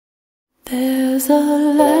There's a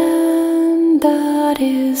land that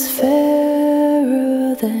is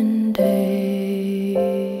fairer than day,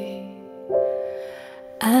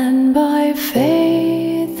 and by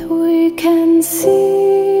faith we can see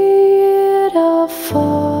it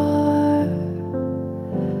afar.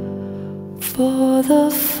 For the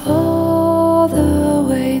Father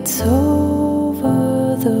waits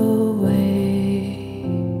over the way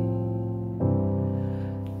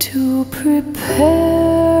to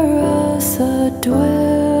prepare us a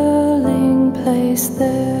dwelling place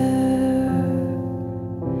there,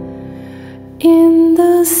 in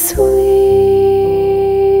the sweet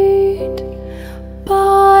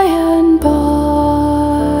by and by.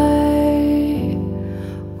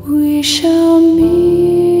 We shall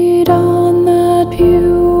meet on that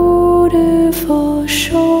beautiful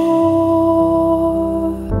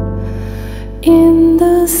shore, in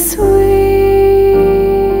the sweet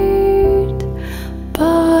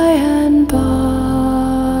by and by.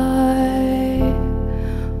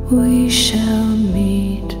 We shall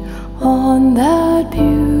meet on that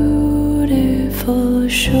beautiful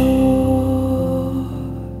shore.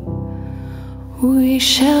 We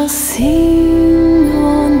shall sing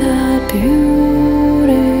on that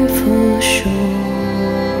beautiful shore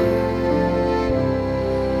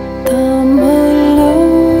the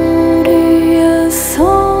melodious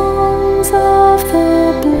songs of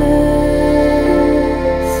the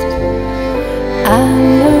blessed,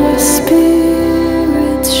 and our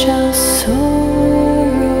spirits shall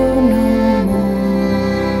sorrow no more.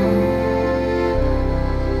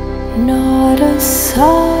 Not a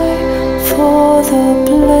sigh for the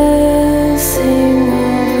blessing of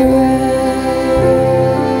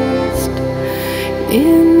rest,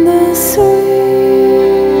 in the sweet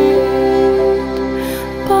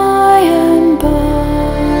by and by.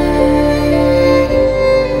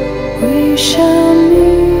 We shall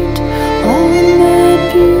meet on that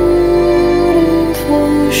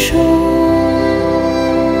beautiful shore,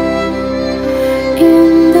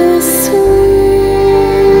 in the sweet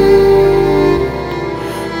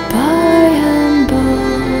by and by.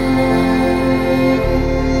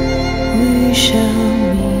 We shall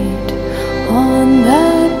meet on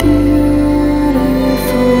that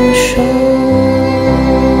beautiful shore.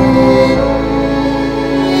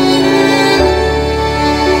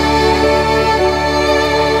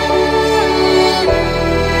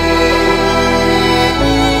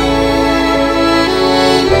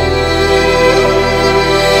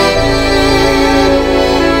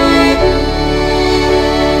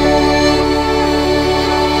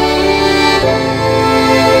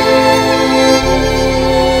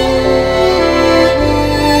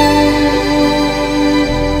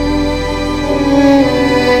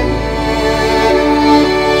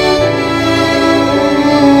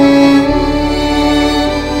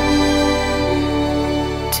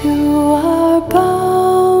 To our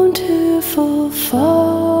bountiful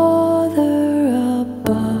Father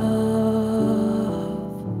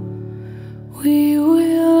above, we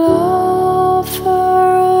will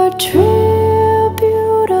offer a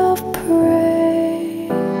tribute of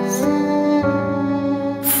praise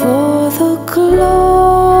for the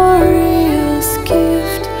glorious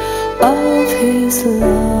gift of His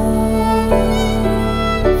love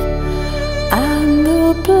and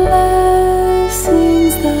the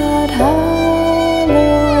blessings that hallow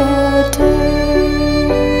our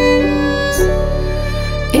days,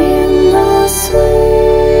 in the sweet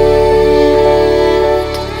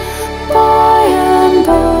by and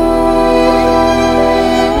by.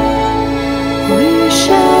 We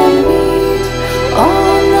shall meet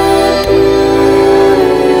on that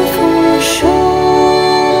beautiful shore,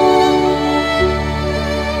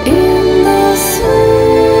 in the sweet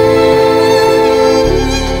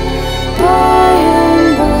by and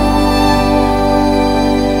by.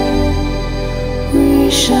 We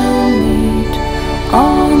shall meet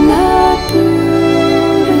on that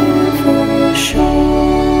beautiful shore.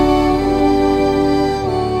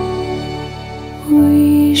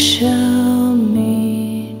 We shall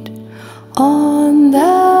meet on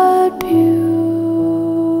that beautiful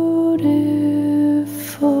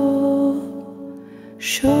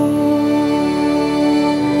shore.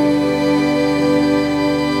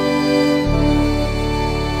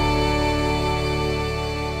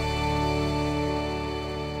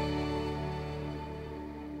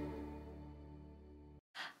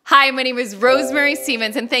 Hi, my name is Rosemary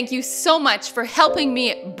Siemens, and thank you so much for helping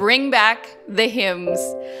me bring back the hymns.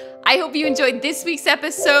 I hope you enjoyed this week's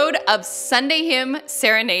episode of Sunday Hymn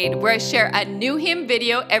Serenade, where I share a new hymn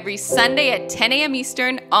video every Sunday at 10 a.m.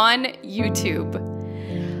 Eastern on YouTube.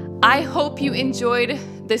 I hope you enjoyed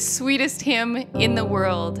the sweetest hymn in the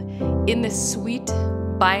world, In the Sweet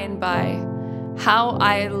By and By. How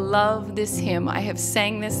I love this hymn. I have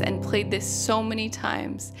sang this and played this so many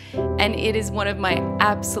times, and it is one of my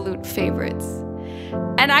absolute favorites.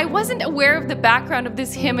 And I wasn't aware of the background of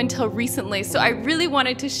this hymn until recently, so I really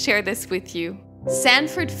wanted to share this with you.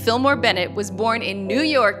 Sanford Fillmore Bennett was born in New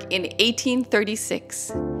York in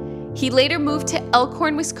 1836. He later moved to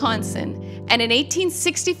Elkhorn, Wisconsin, and in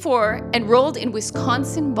 1864 enrolled in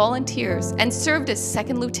Wisconsin Volunteers and served as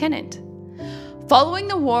second lieutenant. Following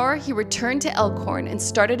the war, he returned to Elkhorn and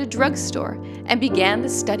started a drugstore and began the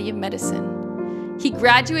study of medicine. He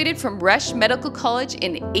graduated from Rush Medical College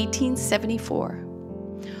in 1874.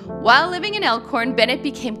 While living in Elkhorn, Bennett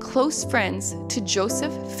became close friends to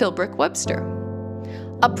Joseph Philbrick Webster,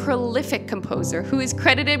 a prolific composer who is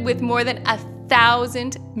credited with more than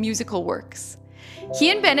 1,000 musical works. He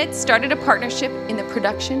and Bennett started a partnership in the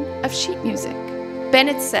production of sheet music.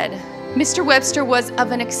 Bennett said, Mr. Webster was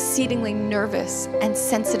of an exceedingly nervous and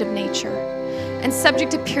sensitive nature, and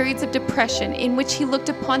subject to periods of depression in which he looked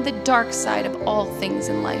upon the dark side of all things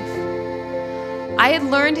in life. I had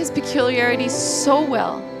learned his peculiarities so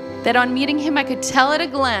well that on meeting him I could tell at a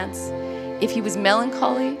glance if he was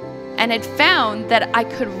melancholy, and had found that I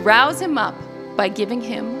could rouse him up by giving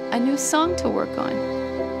him a new song to work on.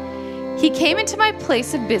 He came into my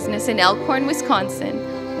place of business in Elkhorn,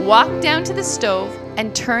 Wisconsin, walked down to the stove,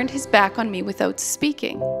 and turned his back on me without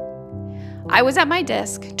speaking. I was at my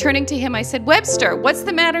desk. Turning to him, I said, Webster, what's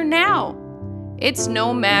the matter now? It's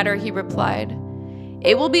no matter, he replied.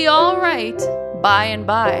 It will be all right by and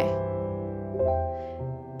by.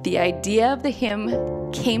 The idea of the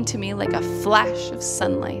hymn came to me like a flash of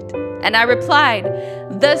sunlight, and I replied,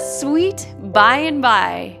 the sweet by and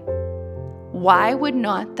by. Why would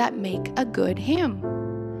not that make a good hymn?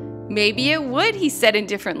 Maybe it would, he said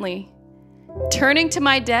indifferently. Turning to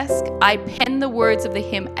my desk, I penned the words of the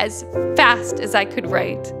hymn as fast as I could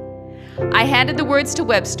write. I handed the words to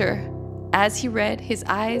Webster. As he read, his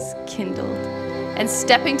eyes kindled, and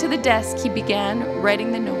stepping to the desk, he began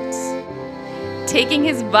writing the notes. Taking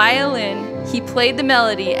his violin, he played the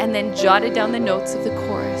melody and then jotted down the notes of the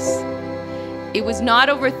chorus. It was not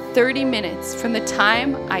over 30 minutes from the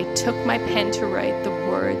time I took my pen to write the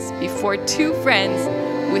words before two friends,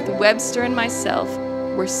 with Webster and myself,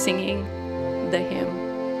 were singing the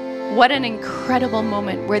hymn. What an incredible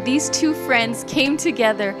moment where these two friends came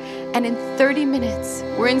together and in 30 minutes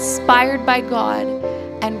were inspired by God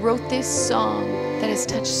and wrote this song that has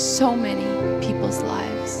touched so many people's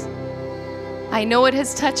lives. I know it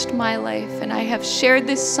has touched my life, and I have shared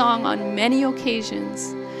this song on many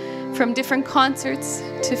occasions, from different concerts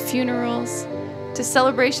to funerals to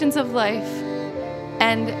celebrations of life.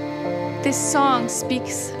 And this song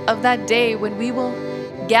speaks of that day when we will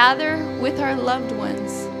gather with our loved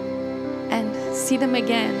ones and see them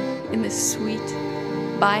again in the sweet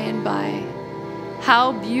by and by.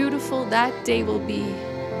 How beautiful that day will be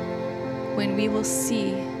when we will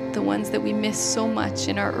see the ones that we miss so much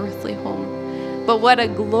in our earthly home. But what a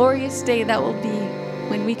glorious day that will be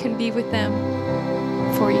when we can be with them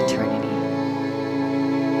for eternity.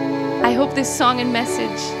 I hope this song and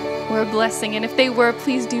message were a blessing, and if they were,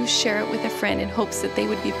 please do share it with a friend in hopes that they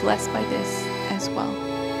would be blessed by this as well.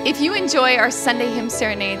 If you enjoy our Sunday Hymn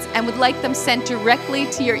Serenades and would like them sent directly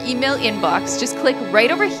to your email inbox, just click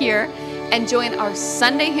right over here and join our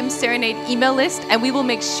Sunday Hymn Serenade email list, and we will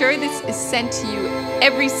make sure this is sent to you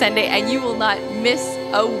every Sunday and you will not miss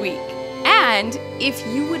a week. And if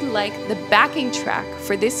you would like the backing track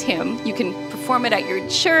for this hymn, you can perform it at your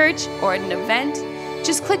church or at an event.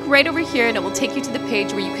 Just click right over here and it will take you to the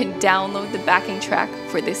page where you can download the backing track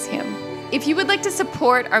for this hymn. If you would like to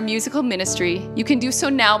support our musical ministry, you can do so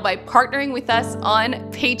now by partnering with us on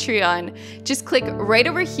Patreon. Just click right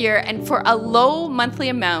over here, and for a low monthly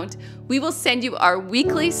amount, we will send you our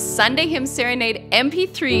weekly Sunday Hymn Serenade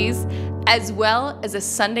MP3s as well as a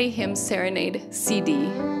Sunday Hymn Serenade CD.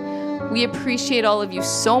 We appreciate all of you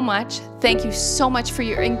so much. Thank you so much for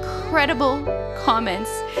your incredible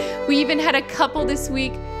comments. We even had a couple this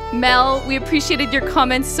week. Mel, we appreciated your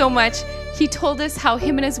comments so much. He told us how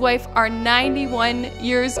him and his wife are 91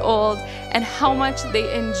 years old and how much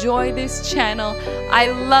they enjoy this channel. I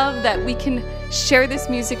love that we can share this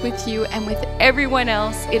music with you and with everyone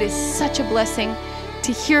else. It is such a blessing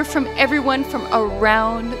to hear from everyone from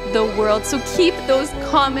around the world. So keep those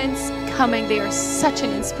comments coming. They are such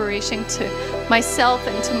an inspiration to myself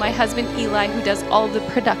and to my husband Eli, who does all the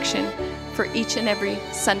production for each and every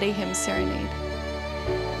Sunday Hymn Serenade.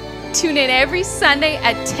 Tune in every Sunday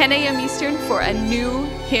at 10 a.m. Eastern for a new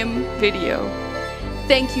hymn video.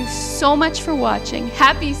 Thank you so much for watching.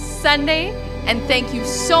 Happy Sunday and thank you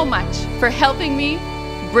so much for helping me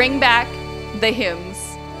bring back the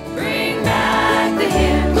hymns.